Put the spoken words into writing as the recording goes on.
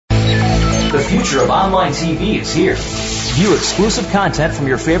The future of online TV is here. View exclusive content from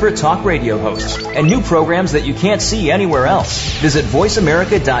your favorite talk radio hosts and new programs that you can't see anywhere else. Visit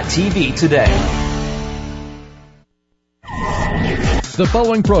voiceamerica.tv today. The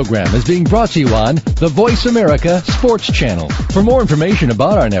following program is being brought to you on the Voice America Sports Channel. For more information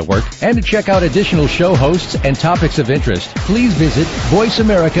about our network and to check out additional show hosts and topics of interest, please visit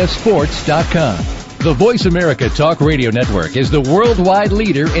voiceamericasports.com. The Voice America Talk Radio Network is the worldwide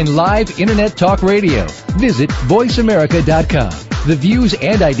leader in live Internet talk radio. Visit voiceamerica.com. The views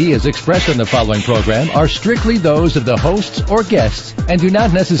and ideas expressed on the following program are strictly those of the hosts or guests and do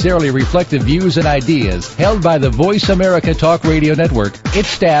not necessarily reflect the views and ideas held by the Voice America Talk Radio Network, its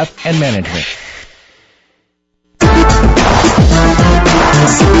staff, and management.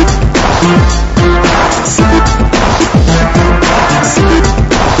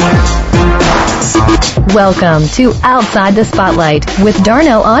 Welcome to Outside the Spotlight with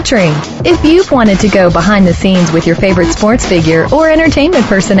Darnell Autry. If you've wanted to go behind the scenes with your favorite sports figure or entertainment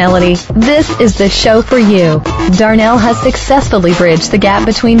personality, this is the show for you. Darnell has successfully bridged the gap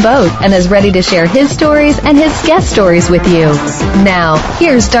between both and is ready to share his stories and his guest stories with you. Now,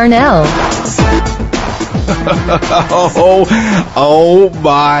 here's Darnell. Oh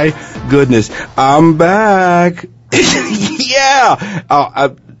my goodness. I'm back.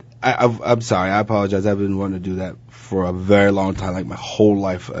 Yeah. I'm sorry. I apologize. I've been wanting to do that for a very long time, like my whole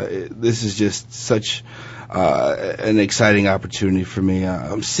life. This is just such an exciting opportunity for me.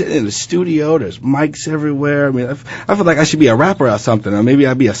 I'm sitting in the studio. There's mics everywhere. I mean, I feel like I should be a rapper or something, or maybe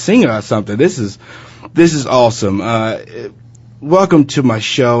I'd be a singer or something. This is awesome. Welcome to my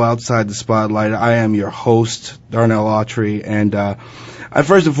show, Outside the Spotlight. I am your host, Darnell Autry, and I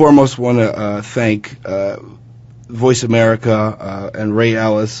first and foremost want to thank Voice America and Ray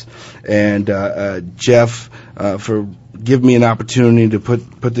Ellis and Jeff for giving me an opportunity to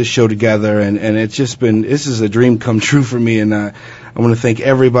put this show together, and it's just been, this is a dream come true for me, and I want to thank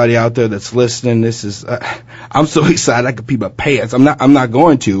everybody out there that's listening. This is I'm so excited I could pee my pants. I'm not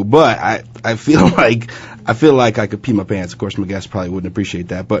going to, but I feel like I could pee my pants. Of course, my guests probably wouldn't appreciate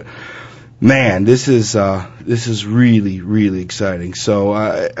that, but man, this is really, really exciting. So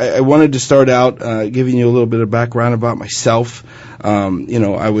I wanted to start out giving you a little bit of background about myself. I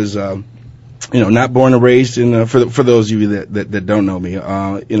was not born and raised in for those of you that don't know me.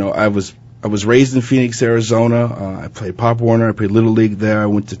 I was raised in Phoenix, Arizona. I played Pop Warner. I played Little League there. I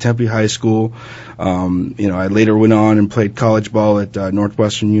went to Tempe High School. I later went on and played college ball at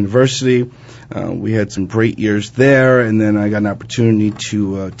Northwestern University. We had some great years there, and then I got an opportunity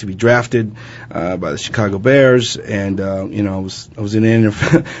to be drafted by the Chicago Bears, and I was in the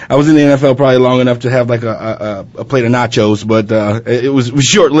NFL. I was in the NFL probably long enough to have like a plate of nachos, but it was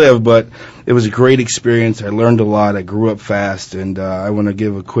short lived. But it was a great experience. I learned a lot. I grew up fast, and I want to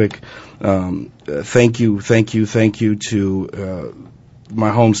give a quick thank you to my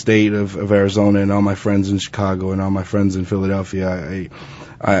home state of Arizona and all my friends in Chicago and all my friends in Philadelphia.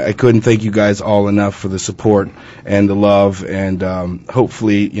 I couldn't thank you guys all enough for the support and the love, and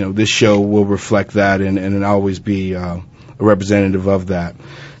hopefully, this show will reflect that and always be a representative of that.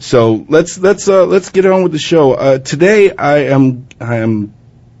 So let's get on with the show. Today I am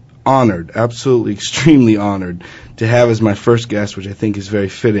honored, absolutely extremely honored, to have as my first guest, which I think is very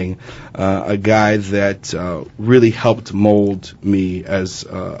fitting, a guy that really helped mold me as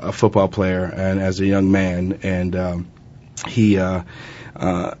a football player and as a young man, and he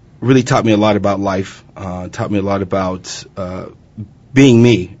really taught me a lot about life, taught me a lot about being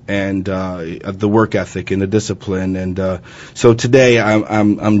me, and the work ethic and the discipline. And so today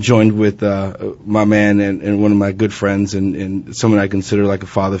I'm joined with my man and one of my good friends and someone I consider like a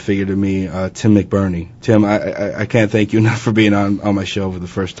father figure to me, Tim McBurney. Tim, I can't thank you enough for being on my show for the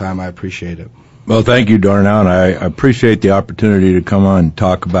first time. I appreciate it. Well, thank you, Darnell, and I appreciate the opportunity to come on and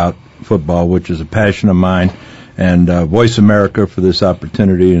talk about football, which is a passion of mine, and Voice America for this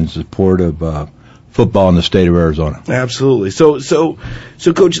opportunity in support of football in the state of Arizona. Absolutely. So,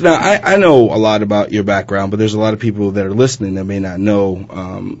 Coach, now I know a lot about your background, but there's a lot of people that are listening that may not know,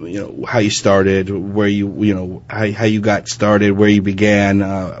 how you started, where how you got started, where you began,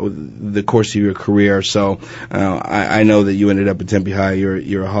 the course of your career. So, I know that you ended up at Tempe High.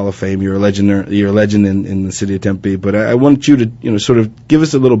 You're a Hall of Fame. You're a legend in the city of Tempe. But I want you to, sort of give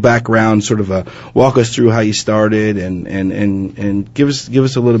us a little background, sort of walk us through how you started and give us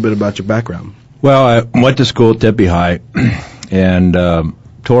a little bit about your background. Well, I went to school at Tempe High and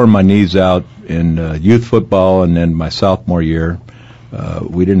tore my knees out in youth football, and then my sophomore year,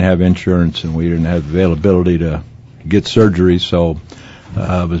 we didn't have insurance and we didn't have availability to get surgery, so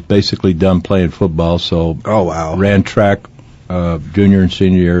I was basically done playing football. So oh wow, ran track junior and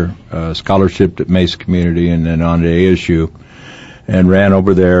senior year, scholarship at Mesa Community, and then on to ASU, and ran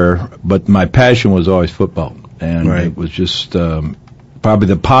over there. But my passion was always football, and it was just probably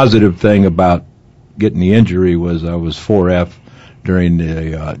the positive thing about getting the injury was I was 4F during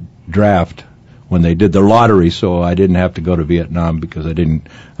the draft when they did the lottery, so I didn't have to go to Vietnam because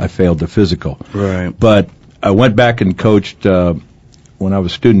I failed the physical. Right. But I went back and coached when I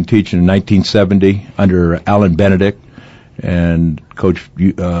was student teaching in 1970 under Alan Benedict, and coached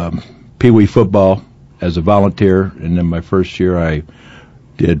Pee Wee football as a volunteer. And then my first year I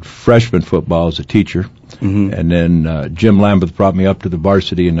did freshman football as a teacher. Mm-hmm. And then Jim Lambeth brought me up to the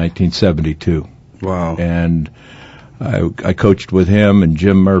varsity in 1972. Wow. And I coached with him and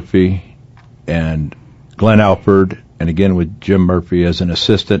Jim Murphy and Glenn Alford, and again with Jim Murphy as an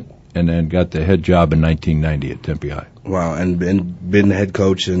assistant, and then got the head job in 1990 at Tempe High. Wow, and been the head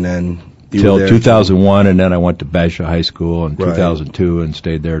coach, and then till 2001, and then I went to Basha High School in 2002 and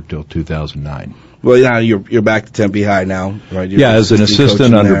stayed there till 2009. Well, yeah, you're back to Tempe High now, right? You're as an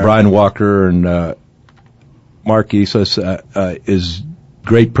assistant under Brian Walker, and Mark Isas is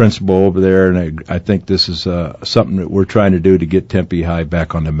great principal over there, and I think this is something that we're trying to do to get Tempe High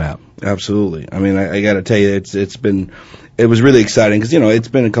back on the map. Absolutely. I mean, I got to tell you, it was really exciting because it's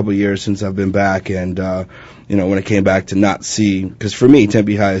been a couple of years since I've been back, and when I came back to not see, because for me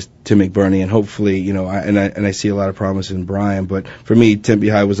Tempe High is Tim McBurney, and hopefully I see a lot of promise in Brian, but for me Tempe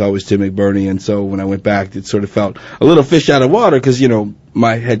High was always Tim McBurney, and so when I went back it sort of felt a little fish out of water because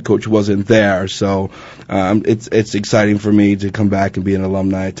my head coach wasn't there, so it's exciting for me to come back and be an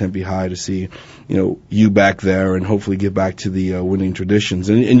alumni at Tempe High to see you back there and hopefully get back to the winning traditions.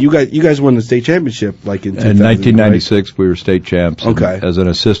 And you guys won the state championship like in 1996, right? We were state champs. Okay. As an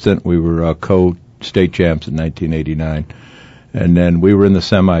assistant, we were co-state champs in 1989, and then we were in the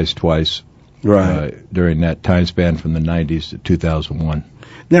semis twice. Right. During that time span from the 90s to 2001.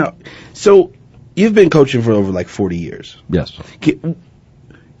 Now, so you've been coaching for over like 40 years. Yes.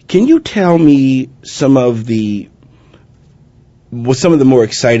 Can you tell me some of the more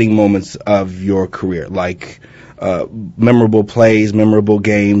exciting moments of your career, like memorable plays, memorable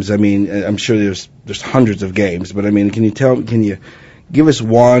games? I mean, I'm sure there's hundreds of games, but I mean, can you give us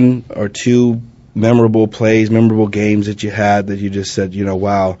one or two memorable plays, memorable games that you had that you just said,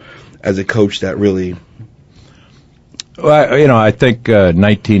 wow, as a coach that really? Well, I think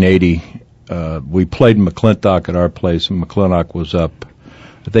 1980 we played McClintock at our place, and McClintock was up,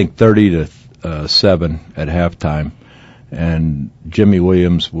 I think 30-7 at halftime. And Jimmy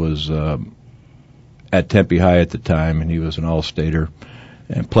Williams was at Tempe High at the time, and he was an all-stater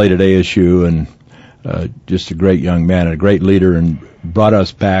and played at ASU, and just a great young man and a great leader, and brought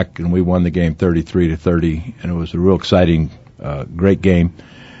us back, and we won the game 33-30, and it was a real exciting, great game.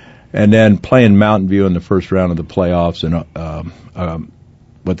 And then playing Mountain View in the first round of the playoffs, and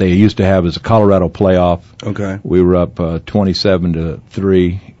what they used to have is a Colorado playoff. Okay. We were up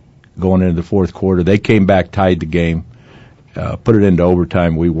 27-3 going into the fourth quarter. They came back, tied the game. Put it into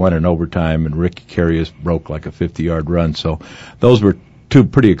overtime. We won in overtime, and Ricky Carius broke like a 50-yard run. So those were two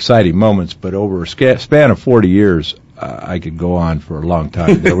pretty exciting moments. But over a span of 40 years, I could go on for a long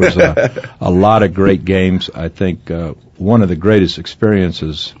time. There was a lot of great games. I think one of the greatest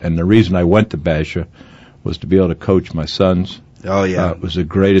experiences, and the reason I went to Basha, was to be able to coach my sons. Oh yeah, it was the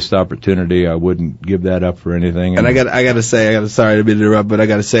greatest opportunity. I wouldn't give that up for anything. And I got to say, sorry to be interrupt, but I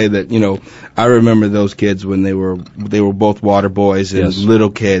got to say that I remember those kids when they were both water boys and little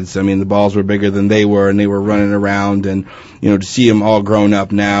kids. I mean, the balls were bigger than they were, and they were running around, and to see them all grown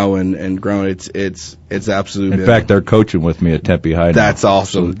up now and grown, it's absolutely. In fact, they're coaching with me at Tempe High. That's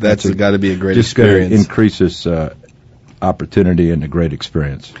awesome. So that's got to be a great just experience. Just increases opportunity and a great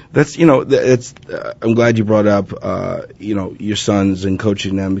experience. That's I'm glad you brought up your sons and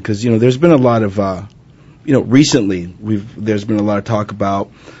coaching them, because there's been a lot of recently there's been a lot of talk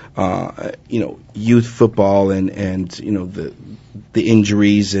about youth football and the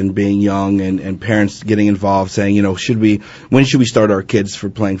injuries and being young and parents getting involved, saying when should we start our kids for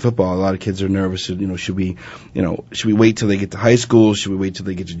playing football? A lot of kids are nervous. Should we wait till they get to high school? Should we wait till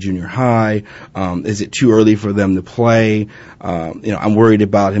they get to junior high? Is it too early for them to play? I'm worried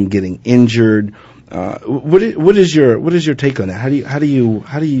about him getting injured. What is your take on that? How do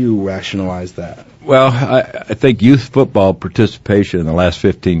you rationalize that? Well, I think youth football participation in the last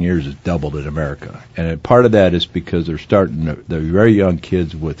 15 years has doubled in America, and part of that is because they're very young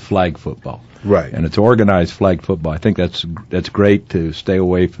kids with flag football, right? And it's organized flag football. I think that's great to stay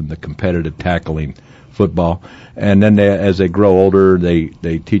away from the competitive tackling football. And then as they grow older,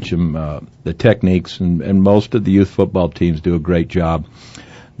 they teach them the techniques, and most of the youth football teams do a great job.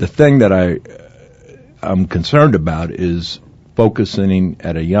 The thing that I'm concerned about is focusing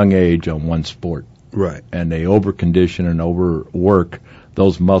at a young age on one sport. Right. And they overcondition and overwork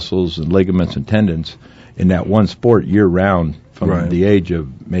those muscles and ligaments and tendons in that one sport year-round from the age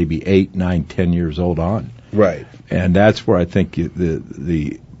of maybe 8, 9, 10 years old on. Right. And that's where I think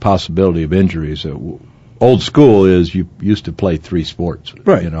the possibility of injuries. Old school is you used to play 3 sports,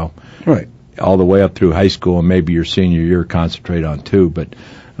 right? Right. All the way up through high school, and maybe your senior year concentrate on 2. But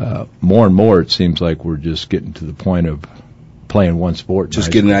more and more, it seems like we're just getting to the point of playing one sport.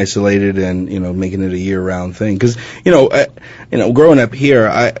 Just getting isolated and making it a year-round thing. Because growing up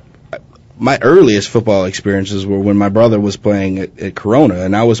here, my earliest football experiences were when my brother was playing at Corona,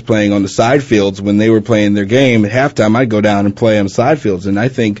 and I was playing on the side fields when they were playing their game. At halftime, I'd go down and play on the side fields. And I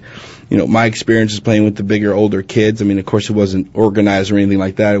think, my experiences playing with the bigger, older kids, I mean, of course, it wasn't organized or anything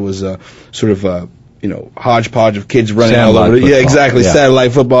like that. It was sort of a hodgepodge of kids running all over. Yeah, exactly. Yeah.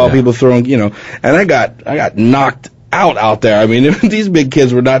 Satellite football, people throwing, and I got knocked out there. I mean, these big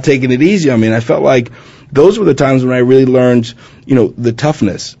kids were not taking it easy. I mean, I felt like those were the times when I really learned, the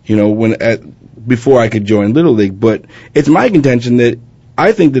toughness, before I could join Little League. But it's my contention that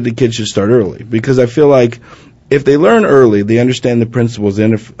I think that the kids should start early, because I feel like if they learn early, they understand the principles, they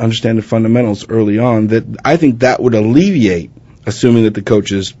understand the fundamentals early on, that I think that would alleviate, assuming that the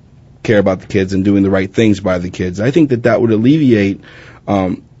coaches care about the kids and doing the right things by the kids. I think that would alleviate,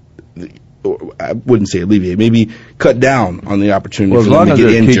 I wouldn't say alleviate, maybe cut down on the opportunity for them to get injured. As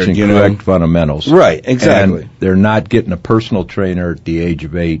long as they're teaching correct fundamentals. Right, exactly. And they're not getting a personal trainer at the age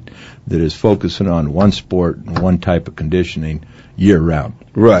of 8 that is focusing on one sport and one type of conditioning year-round.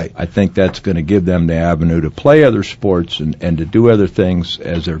 Right. I think that's going to give them the avenue to play other sports and to do other things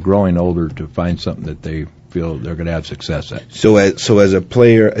as they're growing older, to find something that they feel they're going to have success at. So as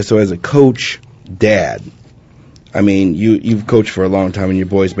a coach, dad, I mean, you've coached for a long time, and your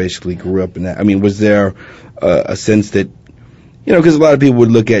boys basically grew up in that. I mean, was there a sense that, because a lot of people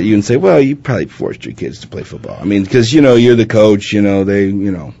would look at you and say, well, you probably forced your kids to play football. I mean, because, you're the coach,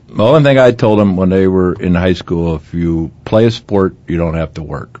 The only thing I told them when they were in high school, if you play a sport, you don't have to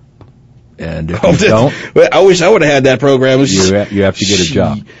work. And if you don't, I wish I would have had that program. You have to get a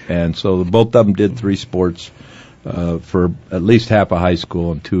job. And so both of them did 3 sports for at least half of high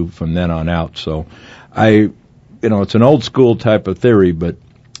school and 2 from then on out. So it's an old school type of theory, but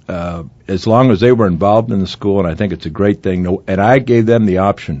as long as they were involved in the school, and I think it's a great thing. And I gave them the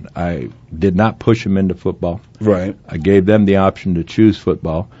option. I did not push them into football. Right. I gave them the option to choose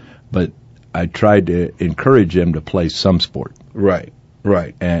football, but I tried to encourage them to play some sport. Right.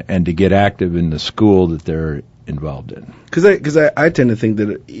 Right. And to get active in the school that they're involved in. Because I tend to think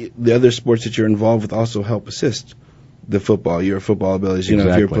that the other sports that you're involved with also help assist the football, your football abilities.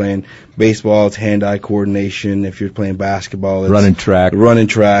 If you're playing baseball, it's hand-eye coordination. If you're playing basketball, it's running track, running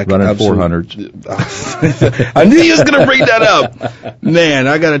 400s. I knew you was going to bring that up. Man,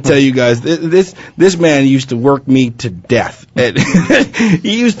 I got to tell you guys, this man used to work me to death.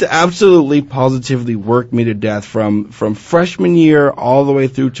 He used to absolutely, positively work me to death from freshman year all the way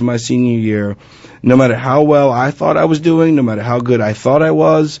through to my senior year. No matter how well I thought I was doing, no matter how good I thought I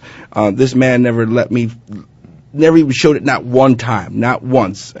was, this man never even showed it, not one time, not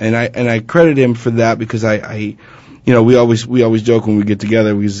once. And I credit him for that, because we always joke when we get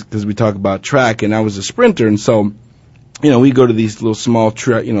together, because we talk about track, and I was a sprinter, and so, we go to these little small,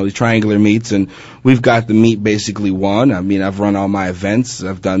 these triangular meets, and we've got the meet basically won. I mean, I've run all my events.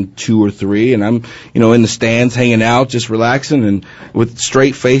 I've done 2 or 3, and I'm, in the stands hanging out, just relaxing, and with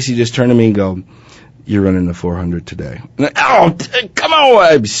straight face, he just turned to me and go, "You're running the 400 today." And come on!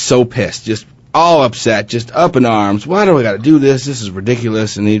 I'd be so pissed, just all upset, just up in arms. Why do I got to do this? This is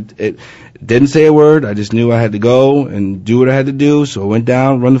ridiculous. And it didn't say a word. I just knew I had to go and do what I had to do. So I went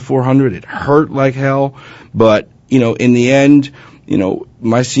down, run the 400. It hurt like hell. But, in the end,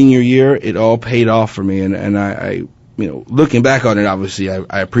 my senior year, it all paid off for me. And I looking back on it, obviously,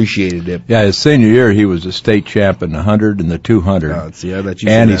 I appreciated it. Yeah, his senior year, he was a state champ in the 100 and the 200. I bet you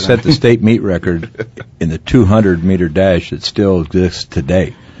and he set the state meet record in the 200-meter dash that still exists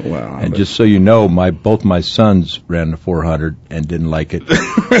today. Wow. And just so you know, both my sons ran the 400 and didn't like it.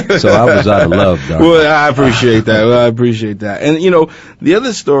 So I was out of love, darn. Well, I appreciate that. And, the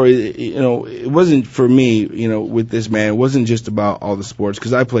other story, it wasn't for me, with this man, it wasn't just about all the sports,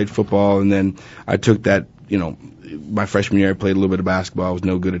 because I played football, and then I took that, my freshman year I played a little bit of basketball. I was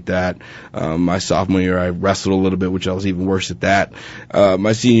no good at that. My sophomore year I wrestled a little bit, which I was even worse at that.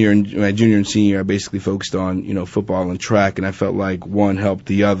 My junior and senior year I basically focused on, football and track, and I felt like one helped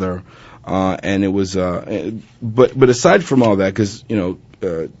the other. And it was, but aside from all that, because,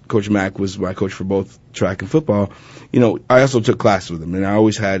 Coach Mack was my coach for both track and football, I also took classes with him, and I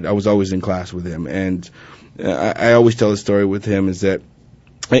was always in class with him. And I always tell the story with him is that,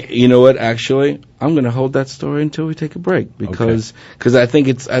 you know what? Actually, I'm going to hold that story until we take a break because I think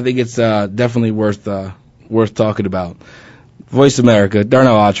it's definitely worth talking about. Voice America,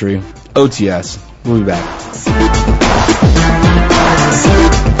 Darnell Autry, OTS. We'll be back.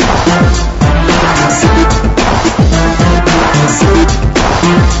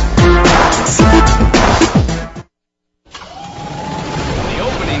 The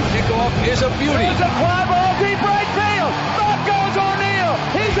opening kickoff is a beauty. It's a fly ball deep right field. Back goes O'Neal.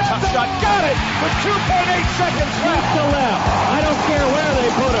 He's at the shot. Got it with 2.8 seconds left to left. I don't care where they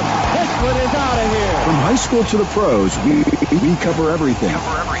put him. This one is out of here. From high school to the pros, we cover everything.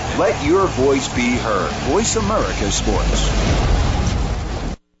 Let your voice be heard. Voice America Sports.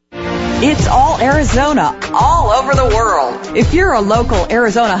 It's all Arizona, all over the world. If you're a local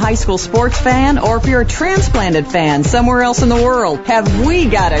Arizona high school sports fan, or if you're a transplanted fan somewhere else in the world, have we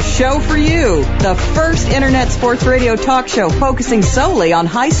got a show for you. The first internet sports radio talk show focusing solely on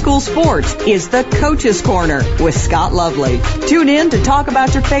high school sports is the Coach's Corner with Scott Lovely. Tune in to talk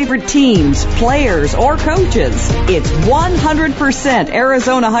about your favorite teams, players, or coaches. It's 100%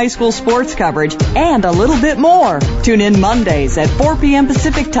 Arizona high school sports coverage and a little bit more. Tune in Mondays at 4 p.m.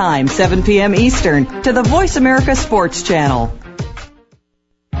 Pacific Time, 7 p.m. Eastern, to the Voice America Sports Channel.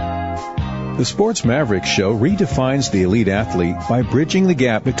 The Sports Mavericks Show redefines the elite athlete by bridging the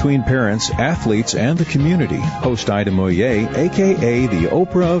gap between parents, athletes, and the community. Host Ida Moyer, a.k.a. the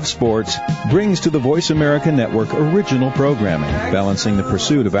Oprah of Sports, brings to the Voice America Network original programming, balancing the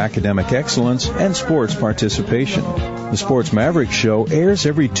pursuit of academic excellence and sports participation. The Sports Mavericks Show airs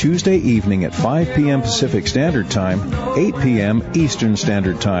every Tuesday evening at 5 p.m. Pacific Standard Time, 8 p.m. Eastern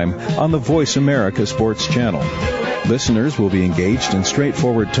Standard Time on the Voice America Sports Channel. Listeners will be engaged in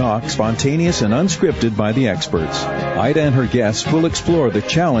straightforward talk, spontaneous and unscripted by the experts. Ida and her guests will explore the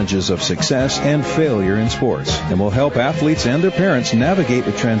challenges of success and failure in sports and will help athletes and their parents navigate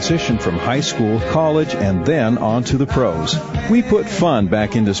the transition from high school, college, and then on to the pros. We put fun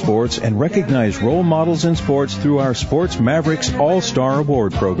back into sports and recognize role models in sports through our Sports Mavericks All-Star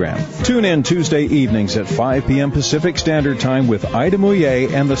Award program. Tune in Tuesday evenings at 5 p.m. Pacific Standard Time with Ida Moyer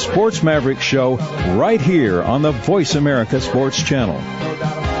and the Sports Mavericks Show right here on the Voice America Sports Channel.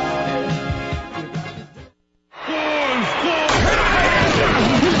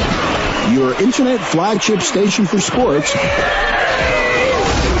 Your internet flagship station for sports.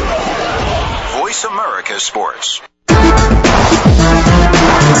 Voice America Sports.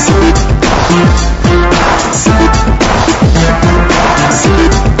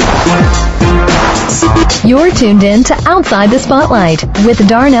 You're tuned in to Outside the Spotlight with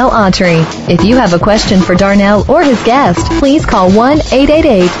Darnell Autry. If you have a question for Darnell or his guest, please call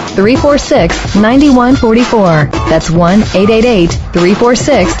 1-888-346-9144. That's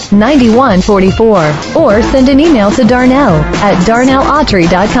 1-888-346-9144. Or send an email to Darnell at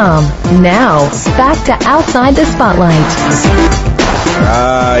darnellautry.com. Now, back to Outside the Spotlight.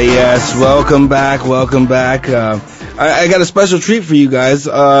 Yes, welcome back. I got a special treat for you guys.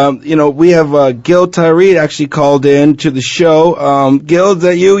 We have Gil Tyree actually called in to the show. Gil, is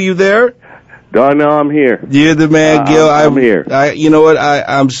that you? You there? Darnell, I'm here. You're the man, Gil. I'm here. You know what?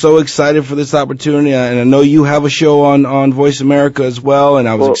 I'm so excited for this opportunity, and I know you have a show on Voice America as well, and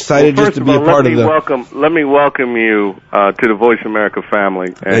I was excited just to be a part of the... Let me welcome you to the Voice America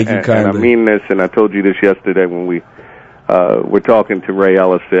family. Thank you kindly. And I mean this, and I told you this yesterday when we were talking to Ray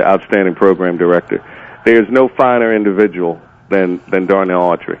Ellis, the outstanding program director. There's no finer individual than Darnell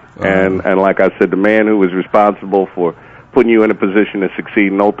Autry. And like I said, the man who was responsible for putting you in a position to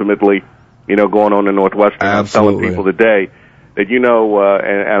succeed and ultimately, going on to Northwestern. I'm telling people today that,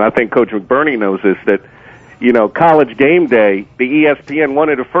 and I think Coach McBurney knows this, that, College Game Day, the ESPN, one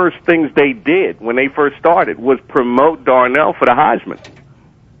of the first things they did when they first started was promote Darnell for the Heisman.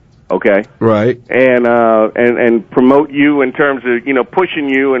 Okay. Right. And promote you in terms of, pushing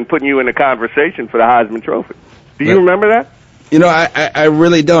you and putting you in the conversation for the Heisman Trophy. Do you remember that? I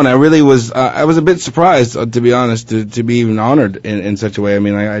really don't. I really was, I was a bit surprised, to be honest, to be even honored in such a way. I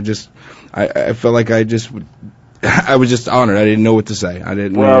mean, I felt like I was just honored. I didn't know what to say. I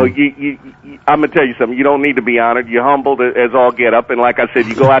didn't know. Well, I'm going to tell you something. You don't need to be honored. You're humbled as all get up. And like I said,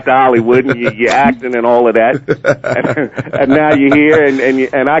 you go out to Hollywood and you're acting and all of that. And now you're here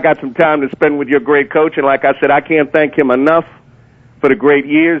and I got some time to spend with your great coach. And like I said, I can't thank him enough for the great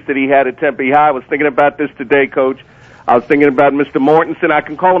years that he had at Tempe High. I was thinking about this today, Coach. I was thinking about Mr. Mortensen. I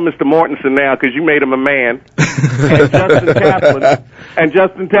can call him Mr. Mortensen now because you made him a man. And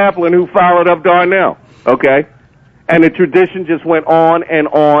Justin Taplin, who followed up Darnell. Okay? And the tradition just went on and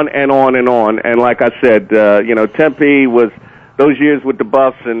on and on and on. And like I said, Tempe was those years with the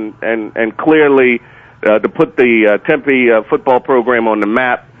Buffs, and clearly to put the Tempe football program on the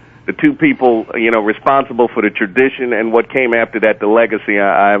map. The two people, responsible for the tradition and what came after that, the legacy.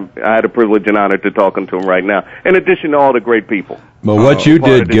 I had a privilege and honor to talking to them right now. In addition to all the great people. But what you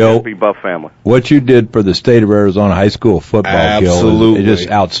did, Gil, Buff family. What you did for the state of Arizona high school football, Gil, is just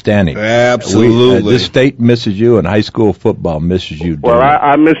outstanding. Absolutely. This state misses you, and high school football misses you. Well,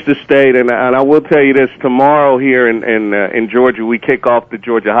 I miss the state, and I will tell you this: tomorrow here in Georgia, we kick off the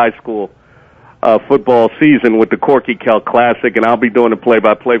Georgia high school football season with the Corky Kell Classic, and I'll be doing the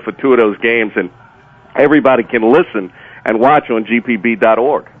play-by-play for two of those games, and everybody can listen and watch on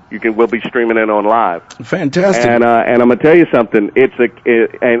gpb.org. We'll be streaming it on live. Fantastic. And I'm gonna tell you something.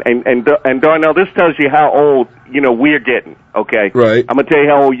 And Darnell, this tells you how old we're getting. Okay. Right. I'm gonna tell you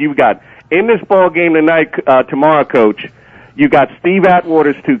how old you got in this ball game tonight. Tomorrow, Coach, you got Steve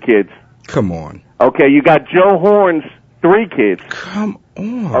Atwater's 2 kids. Come on. Okay. You got Joe Horn's 3 kids. Come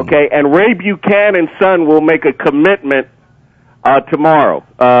on. Okay. And Ray Buchanan's son will make a commitment tomorrow.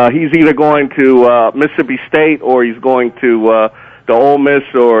 He's either going to Mississippi State or he's going to the Ole Miss,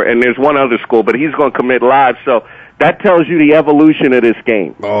 and there's one other school, but he's going to commit live. So that tells you the evolution of this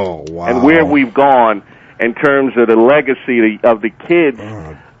game. Oh, wow. And where we've gone in terms of the legacy of the kids,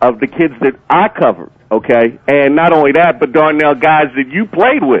 that I covered, okay? And not only that, but Darnell, guys that you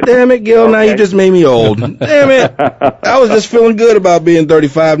played with. Damn it, Gil, Now you just made me old. Damn it. I was just feeling good about being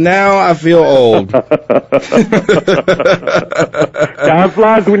 35. Now I feel old. Time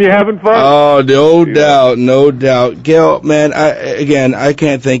flies when you're having fun. Oh, no doubt. Gil, man, I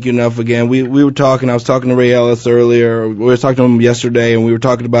can't thank you enough again. I was talking to Ray Ellis earlier. We were talking to him yesterday, and we were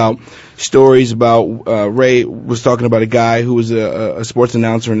talking about stories about, Ray was talking about a guy who was a sports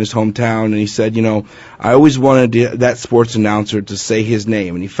announcer in his hometown, and he said, I always wanted that sports announcer to say his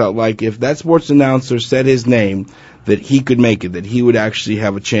name, and he felt like if that sports announcer said his name, that he could make it, that he would actually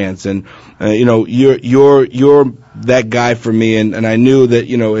have a chance. And you're that guy for me, and I knew that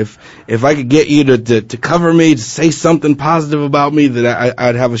if I could get you to cover me, to say something positive about me, that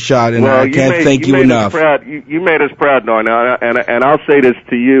I'd have a shot. And I can't thank you enough. You made us proud, Darnell, and I'll say this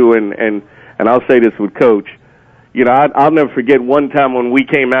to you, and I'll say this with Coach. I'll never forget one time when we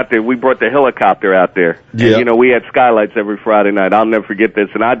came out there, we brought the helicopter out there. Yeah. And, we had skylights every Friday night. I'll never forget this.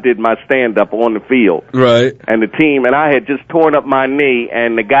 And I did my stand-up on the field. Right. And the team, and I had just torn up my knee,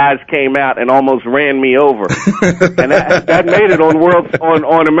 and the guys came out and almost ran me over. And that made it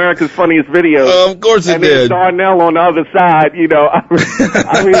on America's Funniest Videos. Of course it did. And Darnell on the other side,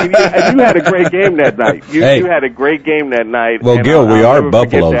 I mean, you had a great game that night. You had a great game that night. Well, Gil, we are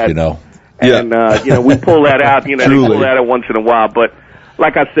Buffaloes, And, we pull that out, they pull that out once in a while. But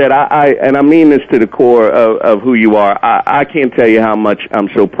like I said, I mean this to the core of who you are. I can't tell you how much I'm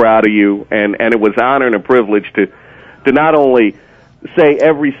so proud of you. And it was an honor and a privilege to not only say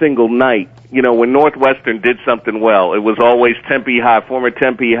every single night, when Northwestern did something well, it was always Tempe High, former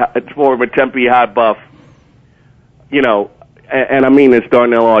Tempe High Buff, and I mean this,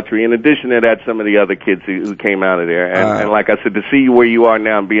 Darnell Autry. In addition to that, some of the other kids who came out of there. And like I said, to see you where you are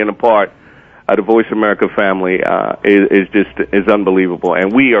now and being a part the Voice America family is unbelievable,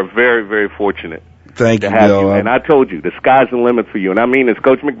 and we are very, very fortunate to have you. And I told you, the sky's the limit for you. And I mean this,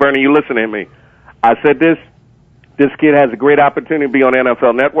 Coach McBurney, you listen to me. I said this kid has a great opportunity to be on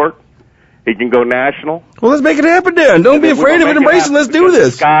NFL Network. He can go national. Well, let's make it happen then. Don't be afraid of it. Embrace it. Let's do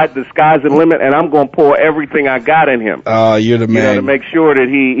this. The sky's the limit, and I'm going to pour everything I got in him. You're the man. To make sure that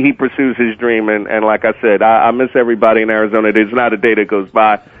he pursues his dream. And like I said, I miss everybody in Arizona. There's not a day that goes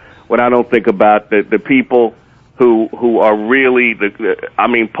by when I don't think about the people who are really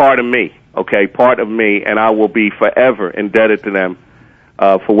part of me, okay, part of me, and I will be forever indebted to them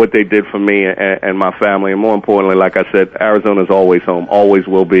for what they did for me and my family. And more importantly, like I said, Arizona's always home, always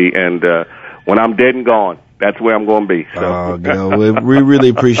will be, and when I'm dead and gone, that's where I'm going to be. So. Gil, we really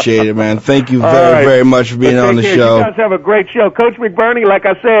appreciate it, man. Thank you very, very much for being on the show. You guys have a great show. Coach McBurney, like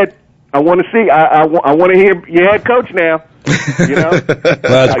I said, I want to see, I want to hear your head coach now.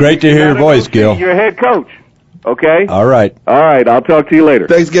 Well, it's great to hear your voice, Gil. Your head coach. Okay? All right. I'll talk to you later.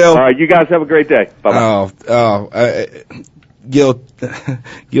 Thanks, Gil. All right, you guys have a great day. Bye-bye.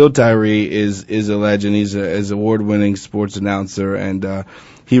 Gil Tyree is a legend. He's an award-winning sports announcer, and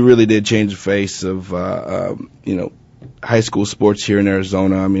he really did change the face of high school sports here in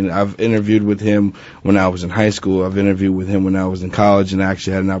Arizona. I mean, I've interviewed with him when I was in high school. I've interviewed with him when I was in college, and I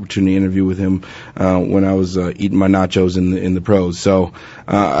actually had an opportunity to interview with him when I was eating my nachos in the pros. So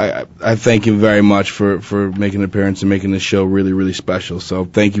I thank him very much for making an appearance and making this show really, really special. So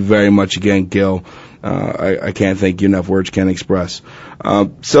thank you very much again, Gil. I can't thank you enough. Words can't express.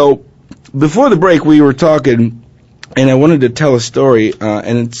 So before the break, we were talking And I wanted to tell a story,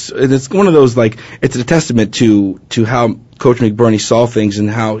 and it's one of those, like, it's a testament to how Coach McBurney saw things and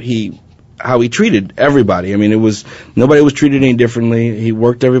how he treated everybody. I mean, nobody was treated any differently. He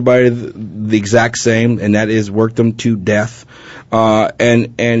worked everybody the exact same, and that is worked them to death.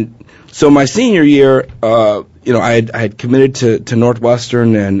 And so my senior year, I had committed to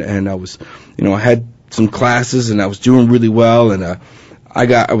Northwestern, and I was, I had some classes, and I was doing really well, and I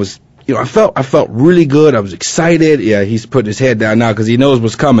felt really good. I was excited. Yeah, he's putting his head down now because he knows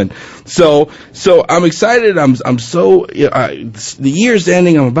what's coming. So I'm excited. I'm so the year's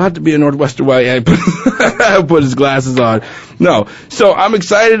ending. I'm about to be a Northwestern. I put his glasses on. No, so I'm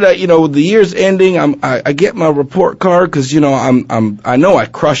excited that the year's ending. I get my report card because I know I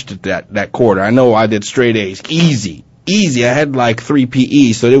crushed it that quarter. I know I did straight A's, easy. I had like 3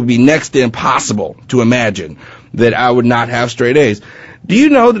 PEs, so it would be next to impossible to imagine that I would not have straight A's. Do you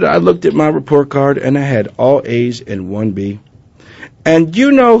know that I looked at my report card and I had all A's and 1 B? And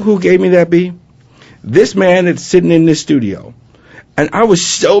you know who gave me that B? This man that's sitting in this studio. And I was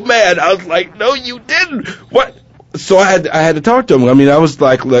so mad. I was like, no, you didn't. What? So I had to talk to him. I mean, I was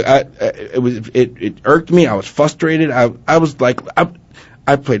like, look, it irked me. I was frustrated. I was like,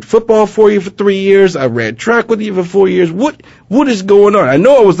 I played football for you for 3 years. I ran track with you for 4 years. What is going on? I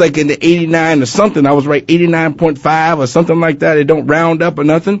know I was like in the 89 or something. I was right 89.5 or something like that. It don't round up or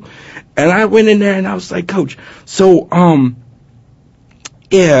nothing. And I went in there and I was like, Coach, so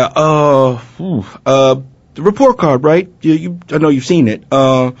the report card, right? I know you've seen it.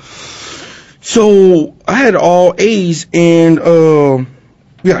 So I had all A's and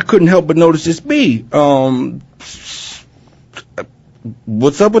I couldn't help but notice this B.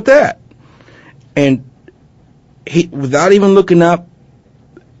 What's up with that? And he, without even looking up,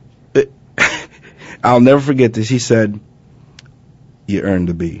 I'll never forget this. He said, "You earned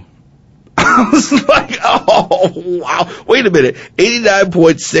a B." I was like, "Oh wow! Wait a minute,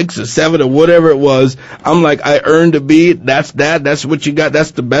 89.6 or 7 or whatever it was." I'm like, "I earned a B. That's that. That's what you got. That's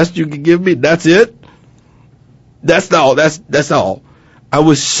the best you could give me. That's it. That's all. That's all." I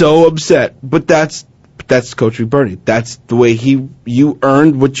was so upset, but that's Coach McBurney. That's the way you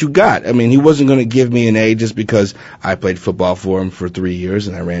earned what you got. I mean, he wasn't going to give me an A just because I played football for him for 3 years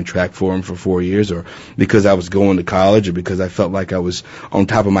and I ran track for him for 4 years, or because I was going to college, or because I felt like I was on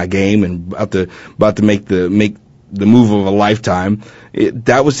top of my game and about to make the move of a lifetime.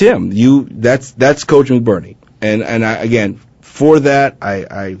 That was him. That's Coach McBurney. And I, again, for that,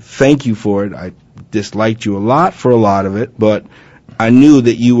 I thank you for it. I disliked you a lot for a lot of it, but I knew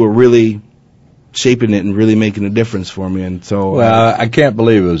that you were really shaping it and really making a difference for me. And so, I can't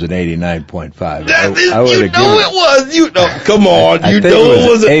believe it was an 89.5. I would it was. Come on, it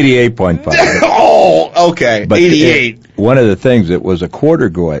was 88.5. Oh, okay, but 88. One of the things, it was a quarter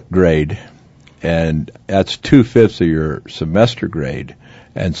grade, and that's 2/5 of your semester grade.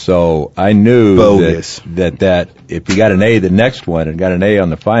 And so I knew that if he got an A the next one and got an A on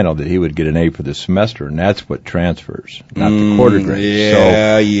the final, that he would get an A for the semester, and that's what transfers, not the quarter grade.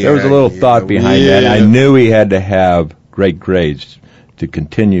 Yeah, there was a little thought behind that. I knew he had to have great grades to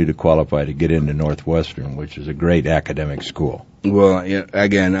continue to qualify to get into Northwestern, which is a great academic school. Well, yeah,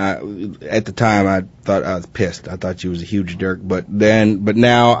 again, at the time I thought I was pissed. I thought you was a huge jerk, but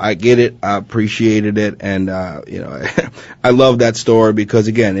now I get it. I appreciated it, and I love that story because,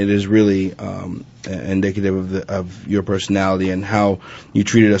 again, it is really indicative of your personality and how you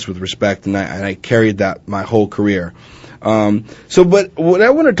treated us with respect, and I carried that my whole career. But what I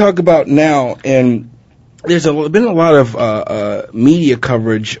want to talk about now, and there's been a lot of media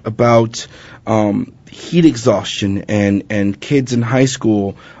coverage about heat exhaustion and kids in high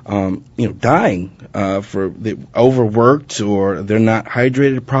school, dying for they overworked, or they're not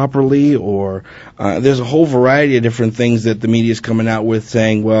hydrated properly, or there's a whole variety of different things that the media is coming out with,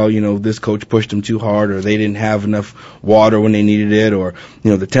 saying, well, this coach pushed them too hard, or they didn't have enough water when they needed it, or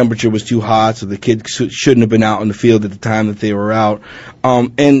the temperature was too hot, so the kids shouldn't have been out on the field at the time that they were out.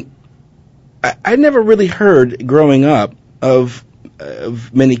 And I never really heard growing up of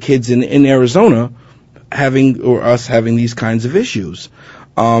many kids in Arizona having these kinds of issues.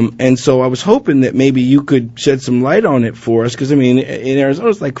 And so I was hoping that maybe you could shed some light on it for us, because, I mean, in Arizona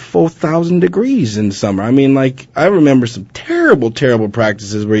it's like 4,000 degrees in the summer. I mean, like, I remember some terrible, terrible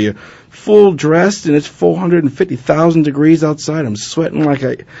practices where you're full dressed and it's 450,000 degrees outside. I'm sweating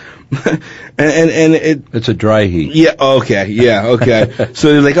like it's a dry heat. Yeah, okay.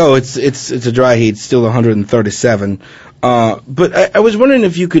 So they're like, oh, it's a dry heat, it's still 137. But I was wondering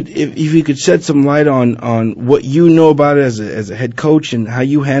if you could shed some light on what you know about it as a head coach and how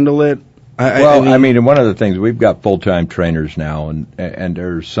you handle it. I mean, one of the things, we've got full-time trainers now, and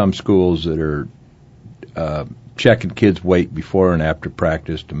there's some schools that are checking kids' weight before and after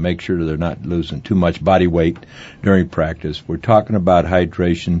practice to make sure they're not losing too much body weight during practice. We're talking about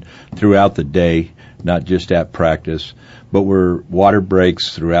hydration throughout the day, not just at practice, but we're water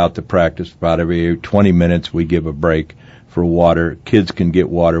breaks throughout the practice. About every 20 minutes we give a break for water. Kids can get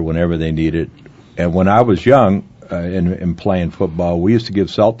water whenever they need it. And when I was young in playing football, we used to give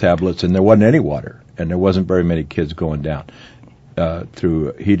salt tablets, and there wasn't any water, and there wasn't very many kids going down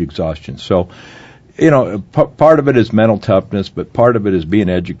through heat exhaustion. So, part of it is mental toughness, but part of it is being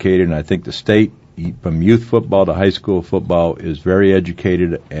educated, and I think the state, from youth football to high school football, is very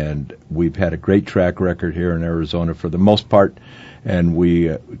educated, and we've had a great track record here in Arizona for the most part, and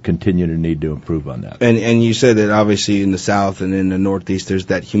we continue to need to improve on that. And you said that obviously in the South and in the Northeast there's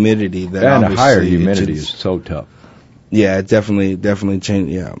that humidity. And a higher humidity is so tough. Yeah, it definitely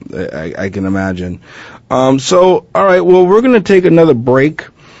changed. Yeah, I can imagine. So, all right, well, we're going to take another break.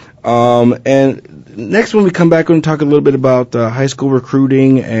 And next when we come back, we're going to talk a little bit about high school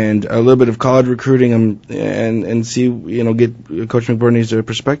recruiting and a little bit of college recruiting and see, get Coach McBurney's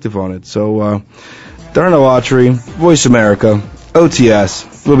perspective on it. So, Darnell Autry, Voice America,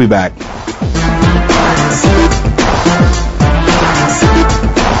 OTS. We'll be back.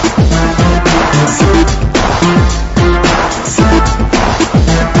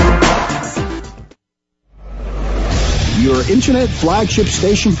 Your internet flagship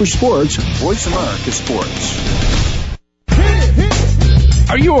station for sports, Voice America Sports.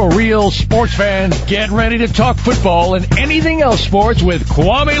 Are you a real sports fan? Get ready to talk football and anything else sports with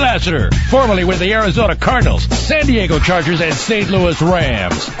Kwame Lassiter, formerly with the Arizona Cardinals, San Diego Chargers, and St. Louis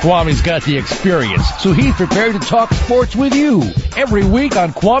Rams. Kwame's got the experience, so he's prepared to talk sports with you every week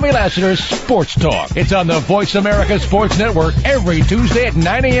on Kwame Lassiter's Sports Talk. It's on the Voice America Sports Network every Tuesday at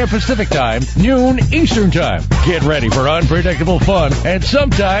 9 a.m. Pacific Time, noon Eastern Time. Get ready for unpredictable fun and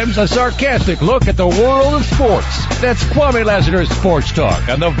sometimes a sarcastic look at the world of sports. That's Kwame Lassiter's Sports Talk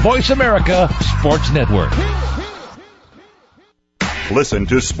on the Voice America Sports Network. Listen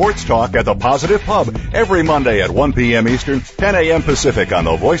to Sports Talk at the Positive Pub every Monday at 1 p.m. Eastern, 10 a.m. Pacific on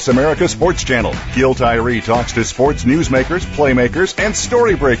the Voice America Sports Channel. Gil Tyree talks to sports newsmakers, playmakers, and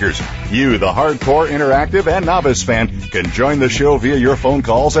story breakers. You, the hardcore, interactive, and novice fan, can join the show via your phone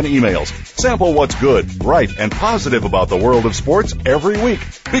calls and emails. Sample what's good, right, and positive about the world of sports every week.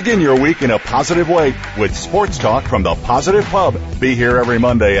 Begin your week in a positive way with Sports Talk from the Positive Pub. Be here every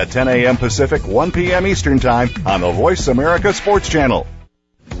Monday at 10 a.m. Pacific, 1 p.m. Eastern Time on the Voice America Sports Channel.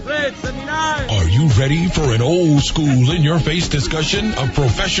 Are you ready for an old school in-your-face discussion of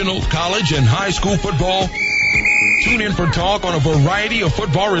professional, college, and high school football? Tune in for talk on a variety of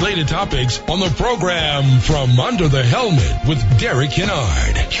football-related topics on the program From Under the Helmet with Derek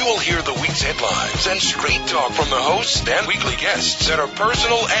Kennard. You'll hear the week's headlines and straight talk from the hosts and weekly guests that are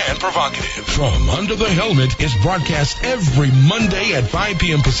personal and provocative. From Under the Helmet is broadcast every Monday at 5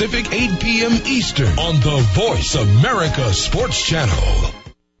 p.m. Pacific, 8 p.m. Eastern on the Voice America Sports Channel.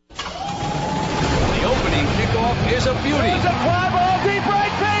 The opening kickoff is a beauty. There's a fly ball deep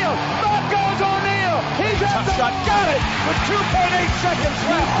right field. Back goes O'Neal. He's at the shot. Got it with 2.8 seconds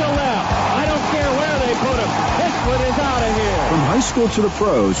left to left. I don't care where they put him. This one is out of here. From high school to the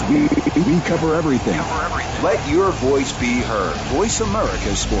pros, we cover everything. Let your voice be heard. Voice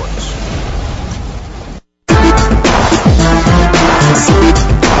America Sports.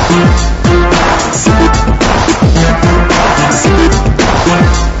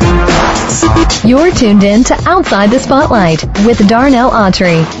 You're tuned in to Outside the Spotlight with Darnell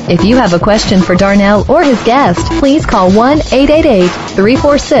Autry. If you have a question for Darnell or his guest, please call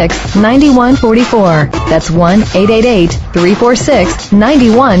 1-888-346-9144. That's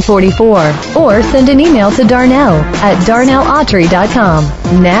 1-888-346-9144. Or send an email to Darnell at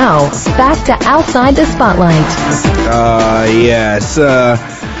darnellautry.com. Now, back to Outside the Spotlight. Yes.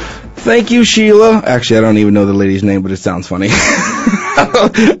 Thank you, Sheila. Actually, I don't even know the lady's name, but it sounds funny.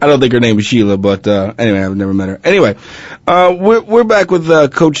 I don't think her name is Sheila, but anyway, I've never met her. Anyway, we're back with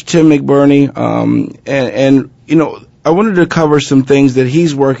Coach Tim McBurney, and I wanted to cover some things that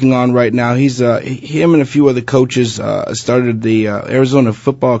he's working on right now. He's him and a few other coaches started the Arizona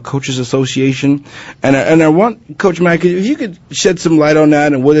Football Coaches Association, and I want Coach Mack, if you could shed some light on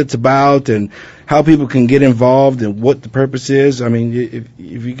that and what it's about and how people can get involved and what the purpose is. I mean, if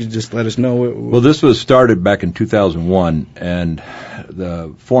you could just let us know. Well, this was started back in 2001, and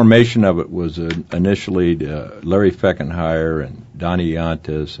the formation of it was initially Larry Feckenhire and Donnie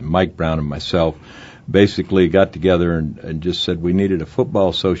Yantis and Mike Brown and myself basically got together and just said we needed a football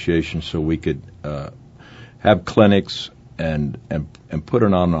association so we could have clinics and put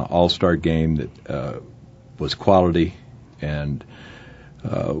it on an all-star game that was quality. And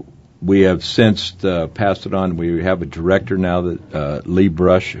we have since passed it on. We have a director now, that Lee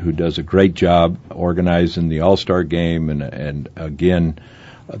Brush, who does a great job organizing the All-Star Game and again,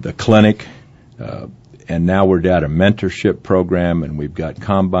 the clinic. And now we're at a mentorship program, and we've got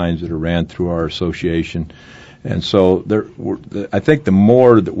combines that are ran through our association. And so I think the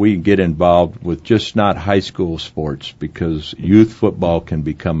more that we get involved with just not high school sports, because youth football can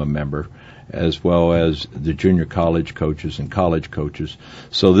become a member, as well as the junior college coaches and college coaches.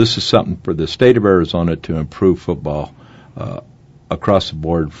 So this is something for the state of Arizona to improve football across the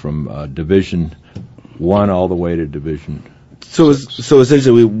board, from Division I all the way to Division. So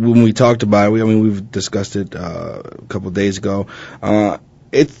essentially, when we talked about it, we've discussed it a couple of days ago.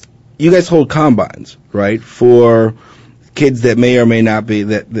 You guys hold combines, right, for kids that may or may not be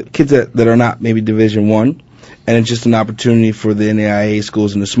kids that are not maybe Division I. And it's just an opportunity for the NAIA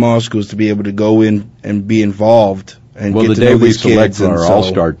schools and the small schools to be able to go in and be involved and get to know these kids. Well, the day we select our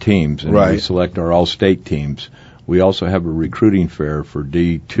all-star teams and right. we select our all-state teams, we also have a recruiting fair for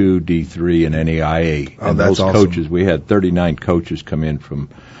D2, D3, and NAIA. Oh, and that's those awesome. coaches, we had 39 coaches come in from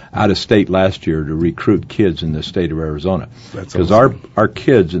out of state last year to recruit kids in the state of Arizona. Because awesome. our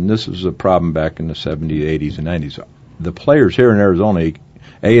kids, and this was a problem back in the 70s, 80s, and 90s, the players here in Arizona,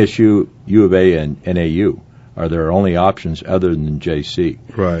 ASU, U of A, and NAU, are their only options other than JC.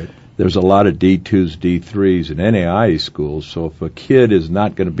 Right. There's a lot of D2s, D3s, and NAIA schools, so if a kid is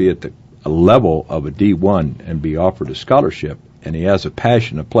not going to be at a level of a D1 and be offered a scholarship, and he has a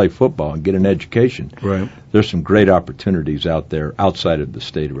passion to play football and get an education, right. There's some great opportunities out there outside of the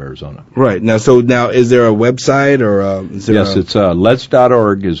state of Arizona. Right. Now, is there a website or Yes, it's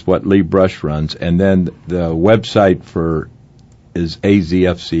Let's.org is what Lee Brush runs, and then the website is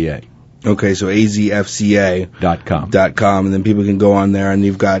AZFCA. Okay, so azfca.com. And then people can go on there, and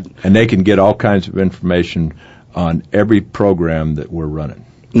and they can get all kinds of information on every program that we're running.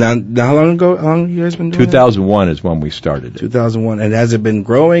 Now how long have you guys been doing 2001 is when we started it. 2001. And has it been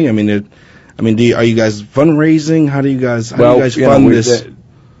growing? Are you guys fundraising? How do you guys fund this?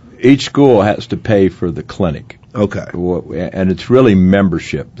 Each school has to pay for the clinic. Okay. And it's really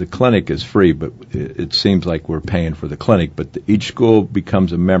membership. The clinic is free, but it seems like we're paying for the clinic. But each school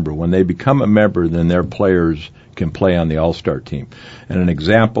becomes a member. When they become a member, then their players can play on the All-Star team. And an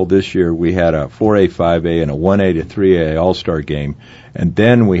example, this year we had a 4A, 5A, and a 1A to 3A All-Star game. And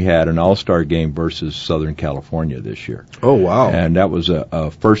then we had an All-Star game versus Southern California this year. Oh, wow. And that was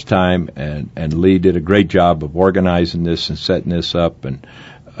a first time, and Lee did a great job of organizing this and setting this up. And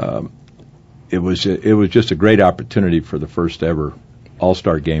it was just a great opportunity for the first ever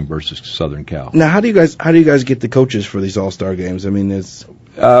All-Star game versus Southern Cal. Now, how do you guys get the coaches for these All-Star games? It's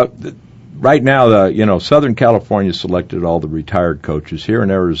right now, Southern California selected all the retired coaches. Here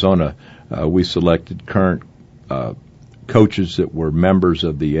in Arizona, we selected current coaches that were members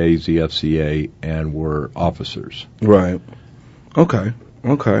of the AZFCA and were officers. Right. Okay.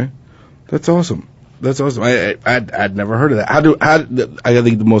 That's awesome. I'd never heard of that. I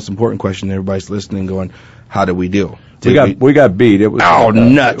think the most important question, everybody's listening, going, how do we do? We got beat. It was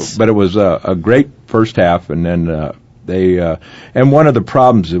nuts. But it was a great first half, and then and one of the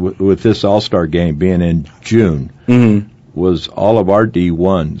problems with this All-Star game being in June was all of our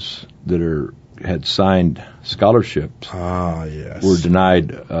D1s that had signed scholarships were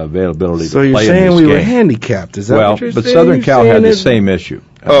denied availability to play in this game. So you're saying we were handicapped? Is that what you're saying? But Southern Cal had the same issue.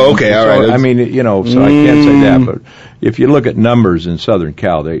 Oh, okay, all right. So I can't say that, but if you look at numbers in Southern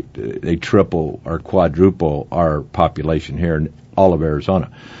Cal, they triple or quadruple our population here in all of Arizona.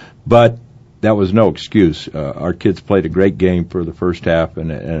 But that was no excuse. Our kids played a great game for the first half,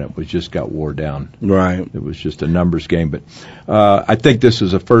 and it just got wore down. Right. It was just a numbers game. But I think this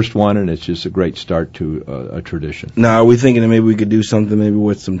is the first one, and it's just a great start to a tradition. Now, are we thinking that maybe we could do something maybe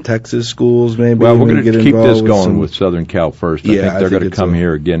with some Texas schools? Maybe. Well, we're going to keep this going with Southern Cal first. I think they're going to come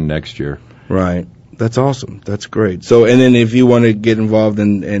here again next year. Right. That's awesome. That's great. So, and then if you want to get involved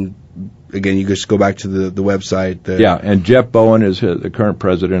and again, you just go back to the website. And Jeff Bowen is the current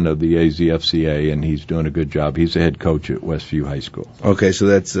president of the AZFCA, and he's doing a good job. He's the head coach at Westview High School. Okay, so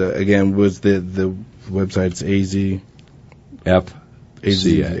that's, again, was the website's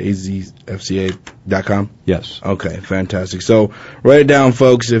AZFCA.com? Yes. Okay, fantastic. So write it down,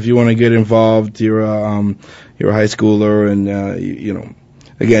 folks, if you want to get involved. You're a high schooler, and,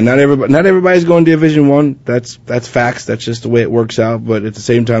 again, not everybody's going to Division I. That's facts. That's just the way it works out. But at the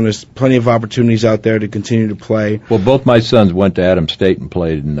same time, there's plenty of opportunities out there to continue to play. Well, both my sons went to Adams State and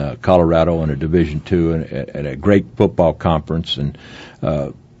played in Colorado in a Division II and a great football conference. And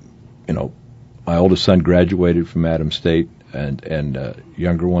my oldest son graduated from Adams State. and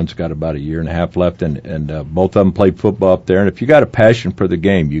younger one's got about a year and a half left, and both of them played football up there. And if you got a passion for the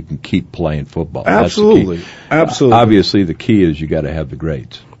game, you can keep playing football. Absolutely, that's the key. Absolutely. Obviously, the key is you got to have the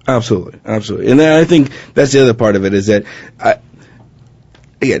grades. Absolutely, absolutely. And then I think that's the other part of it is that,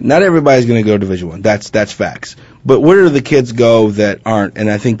 again, not everybody's going to go Division I. That's facts. But where do the kids go that aren't? And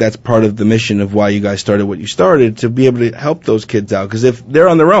I think that's part of the mission of why you guys started what you started, to be able to help those kids out. Because if they're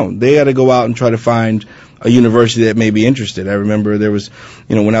on their own, they got to go out and try to find a university that may be interested. I remember there was,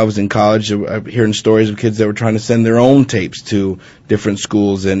 when I was in college, hearing stories of kids that were trying to send their own tapes to different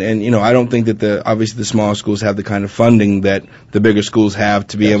schools. And I don't think that obviously the smaller schools have the kind of funding that the bigger schools have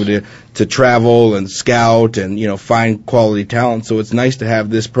to be able to travel and scout and, find quality talent. So it's nice to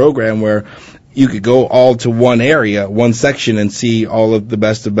have this program where you could go all to one area, one section, and see all of the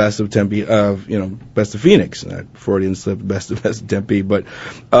best of Tempe, best of Phoenix. Freudian slip, best of Tempe, but,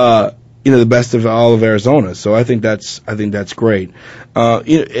 the best of all of Arizona. So I think that's great.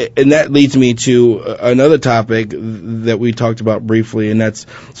 And that leads me to another topic that we talked about briefly, and that's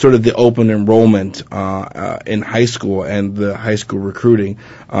sort of the open enrollment, in high school and the high school recruiting,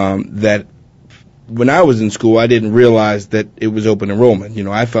 that when I was in school, I didn't realize that it was open enrollment.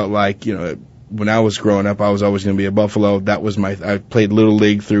 I felt like, when I was growing up, I was always going to be a Buffalo. That was I played Little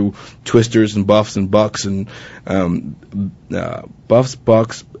League through Twisters and Buffs and Bucks and Buffs,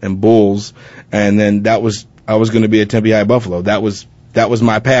 Bucks, and Bulls. And then I was going to be a Tempe High Buffalo. That was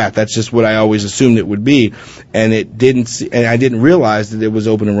my path. That's just what I always assumed it would be. And I didn't realize that it was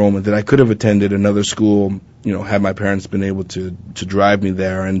open enrollment, that I could have attended another school, had my parents been able to drive me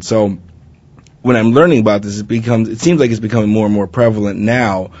there. And so when I'm learning about this, it seems like it's becoming more and more prevalent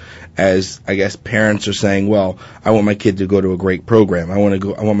now, as I guess parents are saying, well, I want my kid to go to a great program. I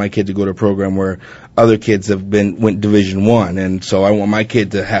want my kid to go to a program where other kids went Division I, and so I want my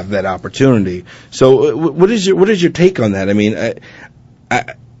kid to have that opportunity. So what is your take on that? I mean,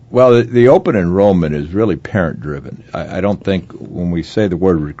 well, the open enrollment is really parent driven. I don't think when we say the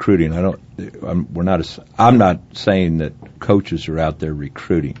word recruiting, I'm not saying that coaches are out there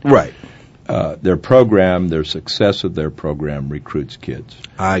recruiting. Right. Their success of their program recruits kids.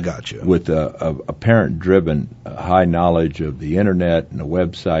 I got you. With a parent-driven high knowledge of the internet and the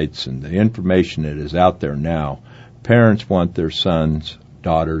websites and the information that is out there now, parents want their sons,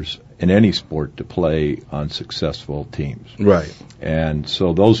 daughters, in any sport to play on successful teams. Right. And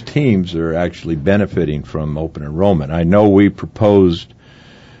so those teams are actually benefiting from open enrollment. I know we proposed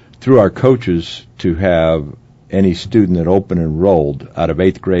through our coaches to have any student that open enrolled out of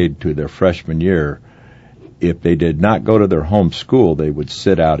 8th grade to their freshman year, if they did not go to their home school, they would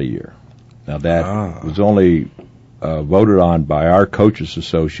sit out a year. Now that was only voted on by our Coaches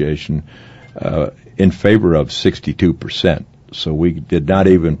Association in favor of 62%. So we did not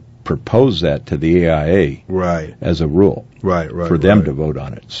even propose that to the AIA as a rule for them to vote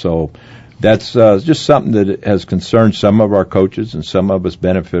on it. So that's just something that has concerned some of our coaches, and some of us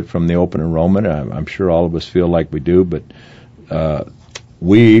benefit from the open enrollment. I'm sure all of us feel like we do, but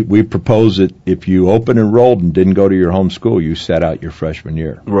we propose that if you open enrolled and didn't go to your home school, you sat out your freshman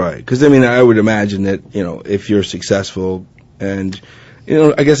year. Right. Because, I would imagine that, if you're successful, and,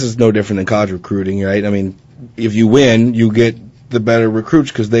 I guess it's no different than college recruiting, right? I mean, if you win, you get the better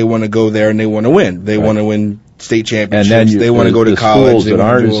recruits because they want to go there and they want to win. They want to win state championships. And then they want to go to college. Schools that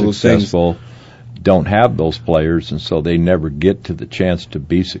aren't successful don't have those players, and so they never get to the chance to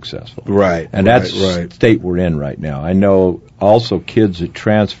be successful. Right. And that's the state we're in right now. I know also kids that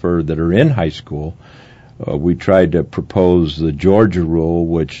transfer that are in high school. We tried to propose the Georgia rule,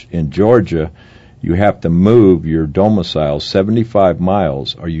 which in Georgia you have to move your domicile 75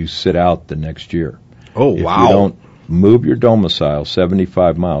 miles or you sit out the next year. Oh, wow. If you don't move your domicile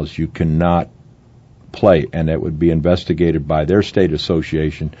 75 miles, you cannot play, and it would be investigated by their state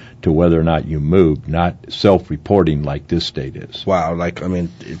association to whether or not you moved, not self-reporting like this state is. Wow,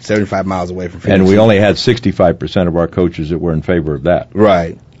 it's 75 miles away from Phoenix. And we only had 65% of our coaches that were in favor of that.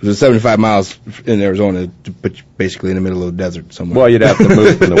 Right. There's 75 miles in Arizona, but basically in the middle of the desert somewhere. Well, you'd have to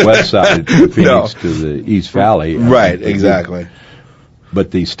move from the west side of Phoenix to the East Valley. Right, exactly. But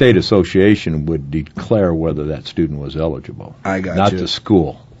the state association would declare whether that student was eligible. I got not you. the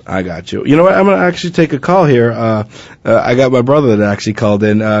school. I got you. You know what? I'm going to actually take a call here. I got my brother that actually called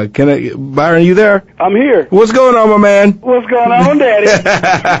in. Byron, you there? I'm here. What's going on, my man? What's going on, Daddy?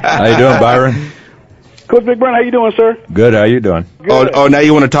 How you doing, Byron? Coach McBurney, how you doing, sir? Good. How you doing? Oh, now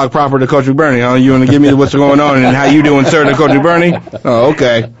you want to talk proper to Coach McBurney, huh? You want to give me what's going on and how you doing, sir, to Coach McBurney? Oh,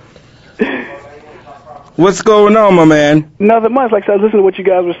 okay. What's going on, my man? Nothing much. Like I said, I was listening to what you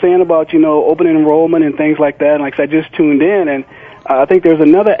guys were saying about, open enrollment and things like that. And like I said, I just tuned in, and I think there's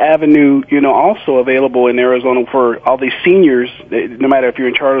another avenue, also available in Arizona for all these seniors, no matter if you're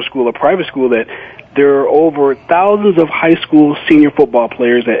in charter school or private school, that there are over thousands of high school senior football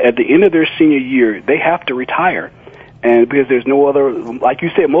players that at the end of their senior year, they have to retire. And because there's no other, like you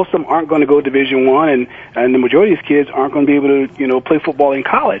said, most of them aren't going to go Division I, and the majority of these kids aren't going to be able to, play football in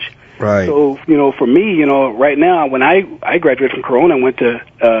college. Right. So, for me, right now, when I graduated from Corona, I went to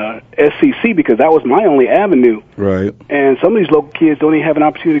SCC because that was my only avenue. Right. And some of these local kids don't even have an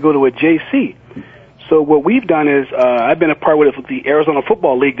opportunity to go to a JC. So what we've done is I've been a part with the Arizona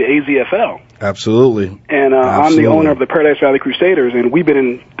Football League, the AZFL. Absolutely. And I'm the owner of the Paradise Valley Crusaders, and we've been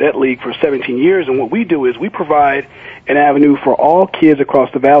in that league for 17 years. And what we do is we provide an avenue for all kids across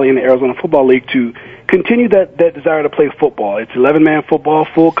the valley in the Arizona Football League to continue that desire to play football. It's 11-man football,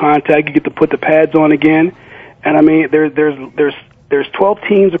 full contact. You get to put the pads on again. And, I mean, there's 12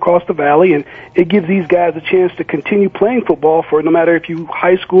 teams across the valley, and it gives these guys a chance to continue playing football for no matter if you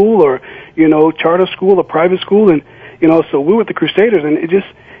high school or, charter school or private school. And, so we're with the Crusaders, and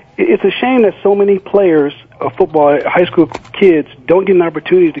it's a shame that so many players of football, high school kids, don't get an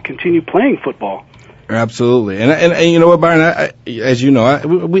opportunity to continue playing football. Absolutely, and you know what, Byron? As you know,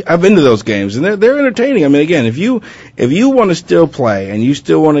 I've been to those games, and they're entertaining. I mean, again, if you want to still play, and you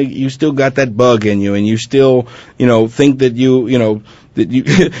still got that bug in you, and you still think that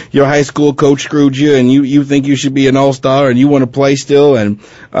your high school coach screwed you, and you think you should be an all-star, and you want to play still, and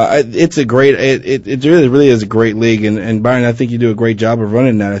it's a great, it really is a great league, and Byron, I think you do a great job of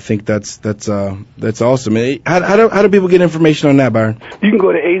running that. I think that's awesome. How do people get information on that, Byron? You can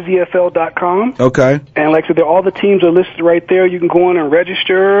go to azfl.com. Okay. And like I said, all the teams are listed right there. You can go on and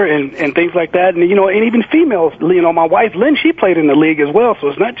register and things like that. And, and even females, my wife, Lynn, she played in the league as well. So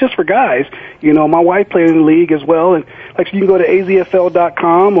it's not just for guys. My wife played in the league as well. And like so you can go to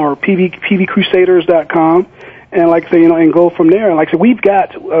azfl.com or pvcrusaders.com and like I say, and go from there. And like I said,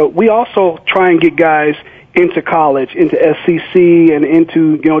 we also try and get guys into college, into SCC and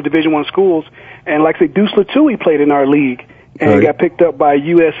into, Division I schools. And like I say, Deuce Latui played in our league and got picked up by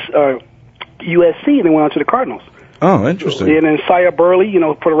USC and then went on to the Cardinals. Oh, interesting. And then Saya Burley,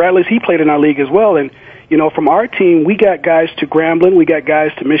 for the Rattlers, he played in our league as well. And, from our team, we got guys to Grambling, we got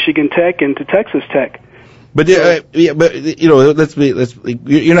guys to Michigan Tech and to Texas Tech. But you're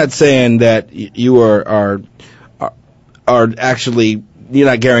not saying that you are actually, you're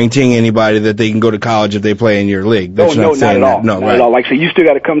not guaranteeing anybody that they can go to college if they play in your league. That's not at all. No, not at all. Like I say, you still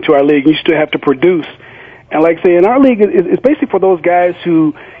got to come to our league. You still have to produce. And like I say, in our league, it's basically for those guys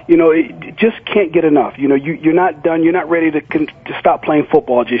who, just can't get enough. You're not done. You're not ready to stop playing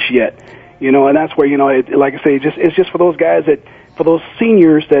football just yet. And that's where, like I say, it's just for those guys for those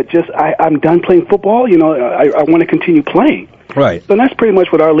seniors that I'm done playing football. I want to continue playing. Right. So that's pretty much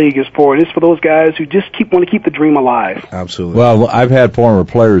what our league is for. It's for those guys who just want to keep the dream alive. Absolutely. Well, I've had former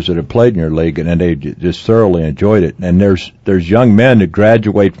players that have played in your league, and they just thoroughly enjoyed it. And there's young men that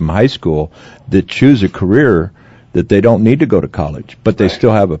graduate from high school that choose a career that they don't need to go to college, but they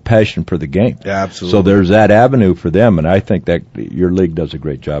still have a passion for the game. Yeah, absolutely. So there's that avenue for them, and I think that your league does a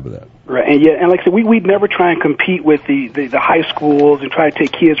great job of that. Right, and like I said, we'd never try and compete with the high schools and try to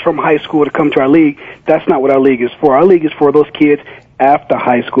take kids from high school to come to our league. That's not what our league is for. Our league is for those kids after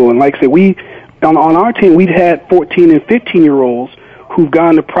high school. And like I said, on our team, we've had 14 and 15-year-olds who've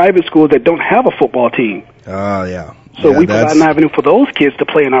gone to private schools that don't have a football team. Oh, yeah. So we provide an avenue for those kids to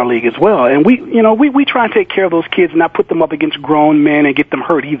play in our league as well. And we try and take care of those kids and not put them up against grown men and get them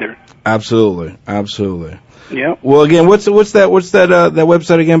hurt either. Absolutely. Absolutely. Yeah. Well, again, what's that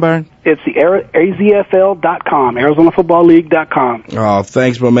website again, Byron? It's the azfl.com, ArizonaFootballLeague.com. Oh,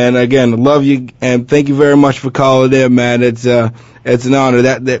 thanks, my man. Again, love you, and thank you very much for calling in, man. It's an honor.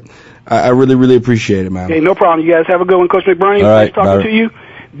 That I really, really appreciate it, man. Hey, no problem. You guys have a good one, Coach McBurney. Nice talking to you.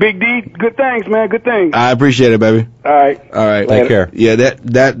 Big D, good things, man. Good things. I appreciate it, baby. All right. Take care. Yeah,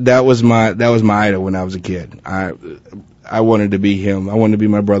 that was my idol when I was a kid. I wanted to be him. I wanted to be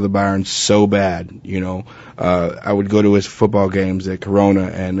my brother Byron so bad, I would go to his football games at Corona,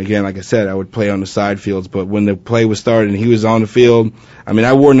 and again, like I said, I would play on the side fields, but when the play was started and he was on the field, I mean,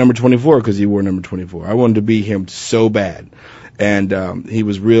 I wore number 24 because he wore number 24. I wanted to be him so bad, and he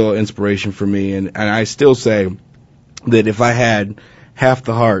was real inspiration for me, and I still say that if I had half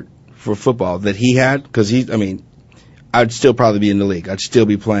the heart for football that he had, because I'd still probably be in the league. I'd still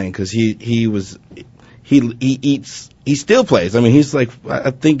be playing because he still plays. I mean, he's like,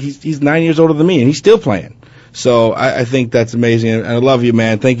 I think he's 9 years older than me, and he's still playing. So I think that's amazing, and I love you,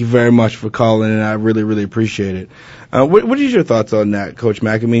 man. Thank you very much for calling, and I really, really appreciate it. What is your thoughts on that, Coach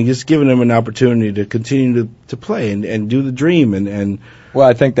Mack? I mean, just giving them an opportunity to continue to play and do the dream and Well,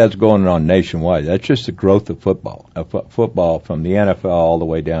 I think that's going on nationwide. That's just the growth of football. Football from the NFL all the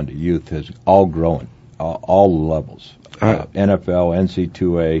way down to youth has all grown, all levels. NFL,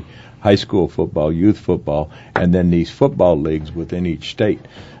 NC2A, high school football, youth football, and then these football leagues within each state.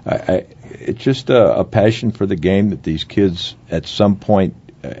 It's just a passion for the game that these kids at some point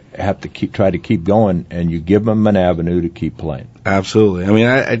have to try to keep going, and you give them an avenue to keep playing. Absolutely. I mean,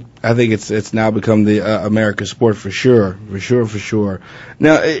 I think it's now become the American sport for sure.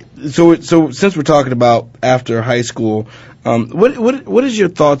 Now, so since we're talking about after high school, what is your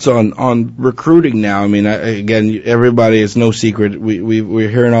thoughts on recruiting now? I mean, again, everybody, it's no secret. We're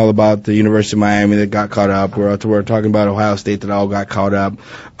hearing all about the University of Miami that got caught up. We're talking about Ohio State that all got caught up.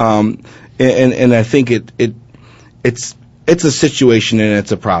 And I think it's a situation and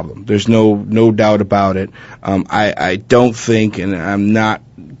it's a problem. There's no doubt about it. I don't think, and I'm not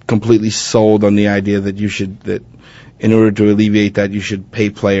completely sold on the idea that in order to alleviate that, you should pay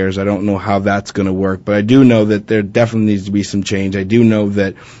players. I don't know how that's going to work, but I do know that there definitely needs to be some change. I do know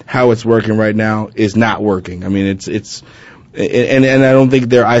that how it's working right now is not working. I mean, and I don't think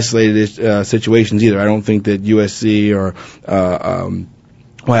they're isolated situations either. I don't think that USC or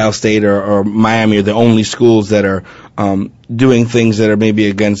Ohio State or Miami are the only schools that are doing things that are maybe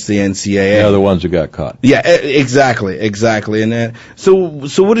against the NCAA. They're the ones who got caught. Yeah, exactly. And so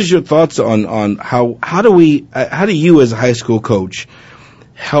what is your thoughts on how do you as a high school coach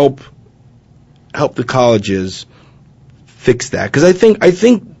help the colleges fix that? Because I think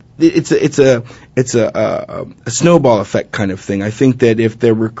it's a snowball effect kind of thing. I think that if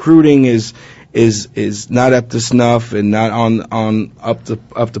their recruiting is not up to snuff and not on up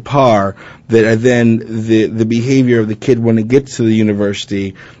to par, that then the behavior of the kid when it gets to the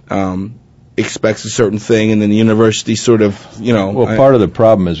university expects a certain thing, and then the university sort of, Well, part of the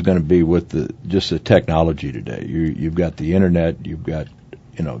problem is going to be with just the technology today. You've got the internet, you've got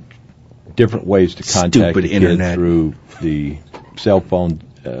different ways to contact the kid through the cell phone,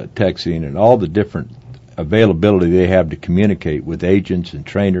 texting, and all the different availability they have to communicate with agents and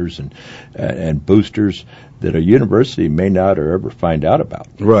trainers and boosters that a university may not or ever find out about,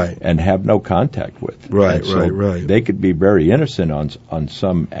 right, and have no contact with, right. They could be very innocent on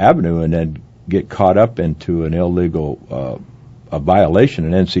some avenue and then get caught up into an illegal a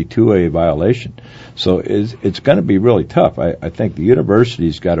violation, an NC2A violation. So it's going to be really tough. I think the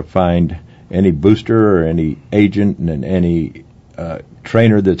university's got to find any booster or any agent and any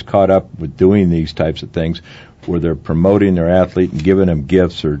trainer that's caught up with doing these types of things where they're promoting their athlete and giving them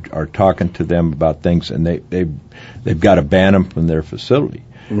gifts or talking to them about things, and they've got to ban them from their facility.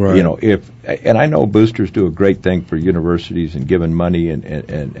 Right. And I know boosters do a great thing for universities and giving money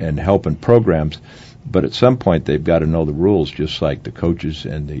and helping programs, but at some point they've got to know the rules, just like the coaches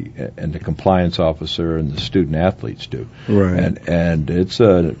and the compliance officer and the student athletes do. Right. And it's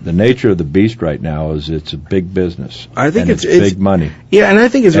the nature of the beast right now is it's a big business. I think it's big money. Yeah, and I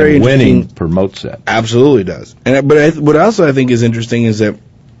think it's very interesting. Winning promotes that. Absolutely does. But what also I think is interesting is that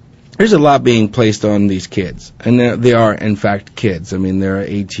there's a lot being placed on these kids, and they are in fact kids. I mean, they're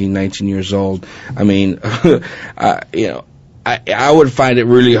 18, 19 years old. I mean, I would find it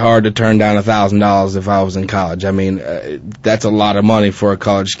really hard to turn down $1,000 if I was in college. I mean, that's a lot of money for a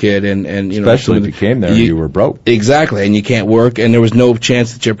college kid, and especially if you came there and you were broke. Exactly, and you can't work, and there was no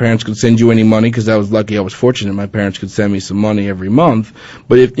chance that your parents could send you any money, because I was lucky, I was fortunate, my parents could send me some money every month.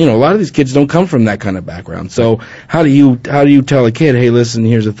 But if a lot of these kids don't come from that kind of background, so how do you tell a kid, hey, listen,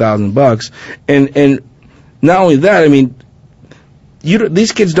 here's $1,000, and not only that, I mean,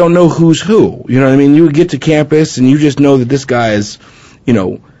 these kids don't know who's who. You know what I mean? You get to campus and you just know that this guy is,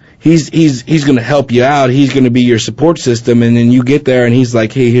 he's going to help you out. He's going to be your support system. And then you get there and he's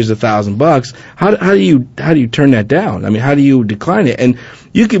like, hey, here's $1,000. How do you turn that down? I mean, how do you decline it? And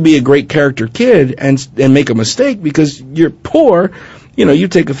you could be a great character kid and make a mistake because you're poor. You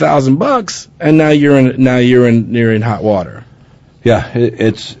take $1,000 and now you're in hot water. Yeah,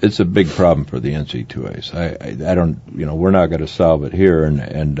 it's a big problem for the NC2As. I don't, we're not going to solve it here,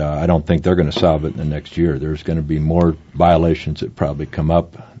 and I don't think they're going to solve it in the next year. There's going to be more violations that probably come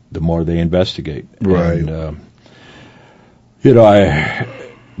up the more they investigate. Right. And,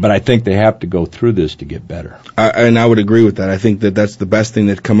 but I think they have to go through this to get better. And I would agree with that. I think that that's the best thing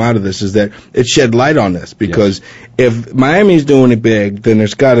that come out of this is that it shed light on this, because if Miami's doing it big, then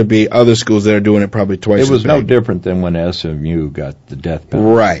there's got to be other schools that are doing it probably twice as big. It was no different than when SMU got the death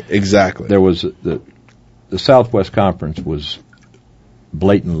penalty. Right, exactly. There was the Southwest Conference was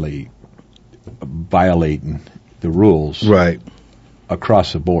blatantly violating the rules right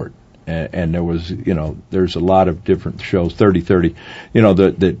across the board. And there was, there's a lot of different shows, 30-30,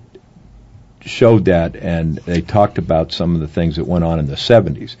 that showed that, and they talked about some of the things that went on in the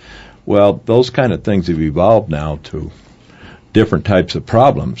 70s. Well, those kind of things have evolved now to different types of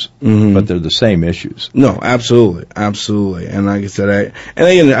problems, but they're the same issues. No, absolutely. And like I said,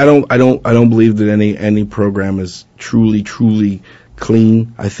 I don't believe that any program is truly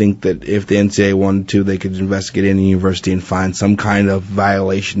clean. I think that if the NCAA wanted to, they could investigate any university and find some kind of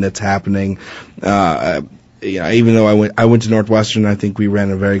violation that's happening. Even though I went to Northwestern, I think we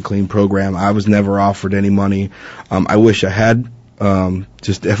ran a very clean program. I was never offered any money. I wish I had.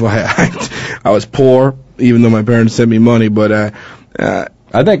 Just FYI, I was poor, even though my parents sent me money. But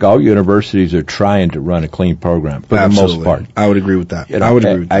I think all universities are trying to run a clean program for the most part. I would agree with that.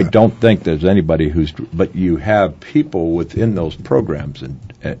 I don't think there's anybody but you have people within those programs,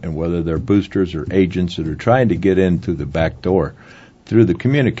 and whether they're boosters or agents that are trying to get in through the back door, through the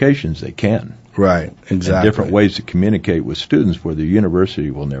communications they can. Right, exactly. And different ways to communicate with students where the university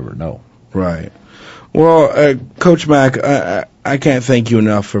will never know. Right. Well, Coach Mack, I can't thank you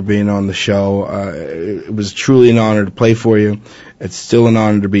enough for being on the show. It was truly an honor to play for you. It's still an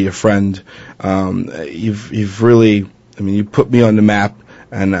honor to be your friend. You've really, you put me on the map,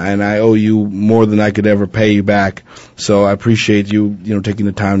 and I owe you more than I could ever pay you back. So I appreciate you, taking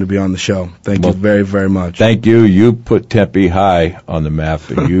the time to be on the show. Thank you very, very much. Thank you. You put Tempe high on the map,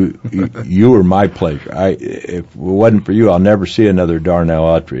 and you were my pleasure. If it wasn't for you, I'll never see another Darnell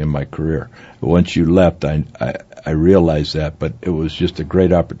Autry in my career. Once you left, I realized that, but it was just a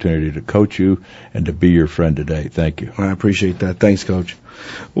great opportunity to coach you and to be your friend today. Thank you. I appreciate that. Thanks, Coach.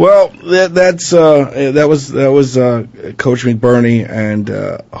 Well, that was Coach McBurney, and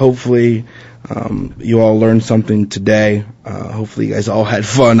hopefully you all learned something today. Hopefully you guys all had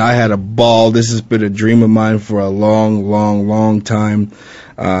fun. I had a ball. This has been a dream of mine for a long time.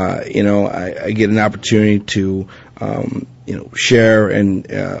 I get an opportunity to share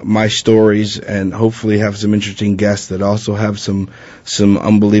and my stories, and hopefully have some interesting guests that also have some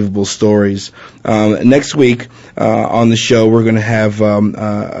unbelievable stories. Next week on the show, we're going to have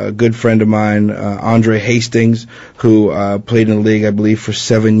a good friend of mine, Andre Hastings, who played in the league, I believe, for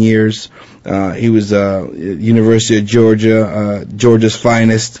 7 years. He was University of Georgia, Georgia's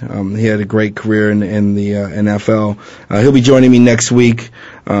finest. He had a great career in the NFL. He'll be joining me next week.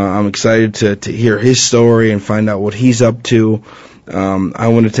 I'm excited to hear his story and find out what he's up to. I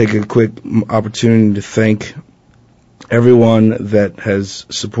want to take a quick opportunity to thank everyone that has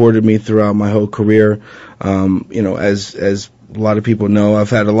supported me throughout my whole career. As a lot of people know, I've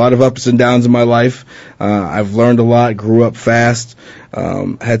had a lot of ups and downs in my life. I've learned a lot, grew up fast,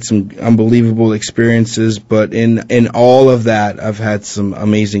 had some unbelievable experiences, but in all of that, I've had some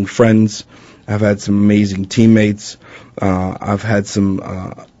amazing friends. I've had some amazing teammates. I've had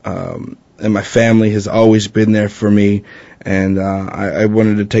and my family has always been there for me. And I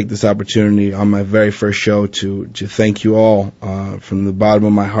wanted to take this opportunity on my very first show to thank you all from the bottom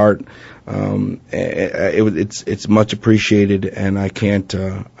of my heart. It's much appreciated, and I can't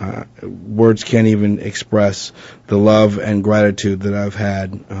words can't even express the love and gratitude that I've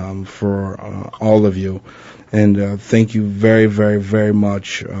had for all of you. And thank you very, very, very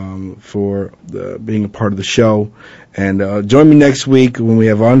much for being a part of the show. And join me next week when we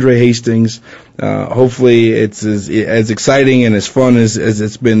have Andre Hastings. Hopefully it's as exciting and as fun as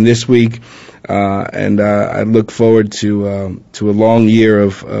it's been this week. And I look forward to a long year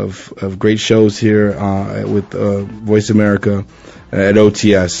of great shows here with Voice America at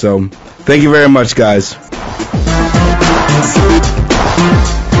OTS. So thank you very much, guys.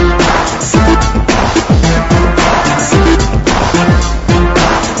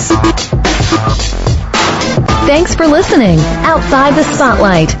 Thanks for listening. Outside the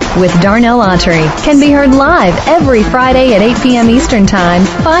Spotlight with Darnell Autry can be heard live every Friday at 8 p.m. Eastern Time,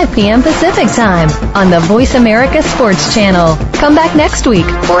 5 p.m. Pacific Time on the Voice America Sports Channel. Come back next week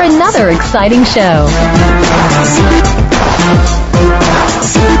for another exciting show.